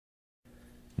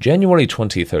January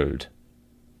 23rd.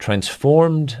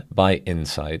 Transformed by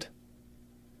insight.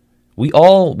 We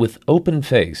all, with open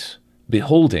face,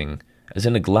 beholding, as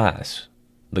in a glass,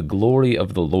 the glory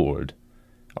of the Lord,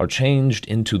 are changed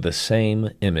into the same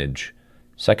image.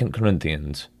 2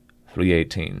 Corinthians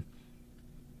 3:18.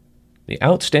 The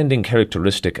outstanding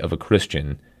characteristic of a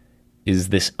Christian is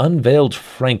this unveiled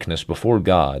frankness before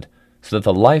God, so that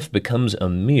the life becomes a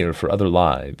mirror for other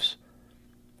lives.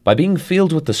 By being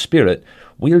filled with the Spirit,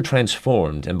 we are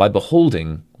transformed, and by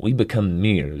beholding, we become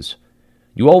mirrors.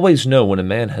 You always know when a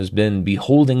man has been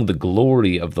beholding the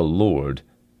glory of the Lord.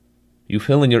 You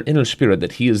feel in your inner spirit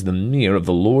that he is the mirror of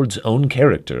the Lord's own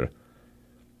character.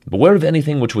 Beware of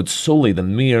anything which would sully the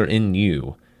mirror in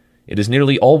you. It is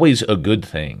nearly always a good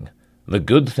thing, the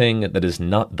good thing that is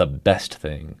not the best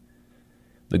thing.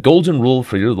 The golden rule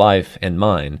for your life and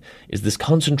mine is this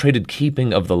concentrated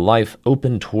keeping of the life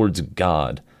open towards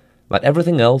God. Let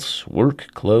everything else, work,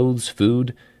 clothes,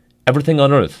 food, everything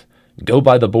on earth, go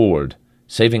by the board,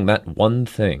 saving that one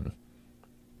thing.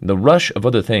 The rush of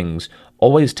other things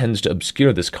always tends to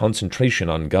obscure this concentration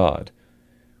on God.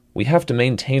 We have to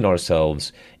maintain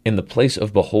ourselves in the place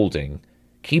of beholding,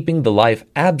 keeping the life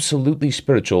absolutely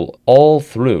spiritual all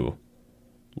through.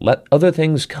 Let other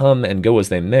things come and go as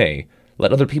they may,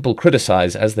 let other people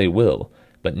criticize as they will,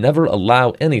 but never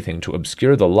allow anything to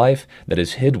obscure the life that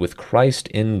is hid with Christ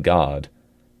in God.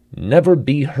 Never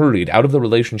be hurried out of the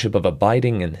relationship of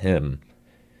abiding in Him.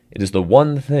 It is the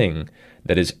one thing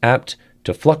that is apt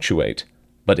to fluctuate,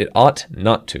 but it ought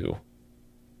not to.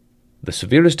 The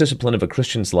severest discipline of a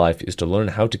Christian's life is to learn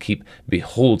how to keep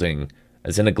beholding,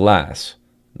 as in a glass,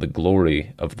 the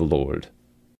glory of the Lord.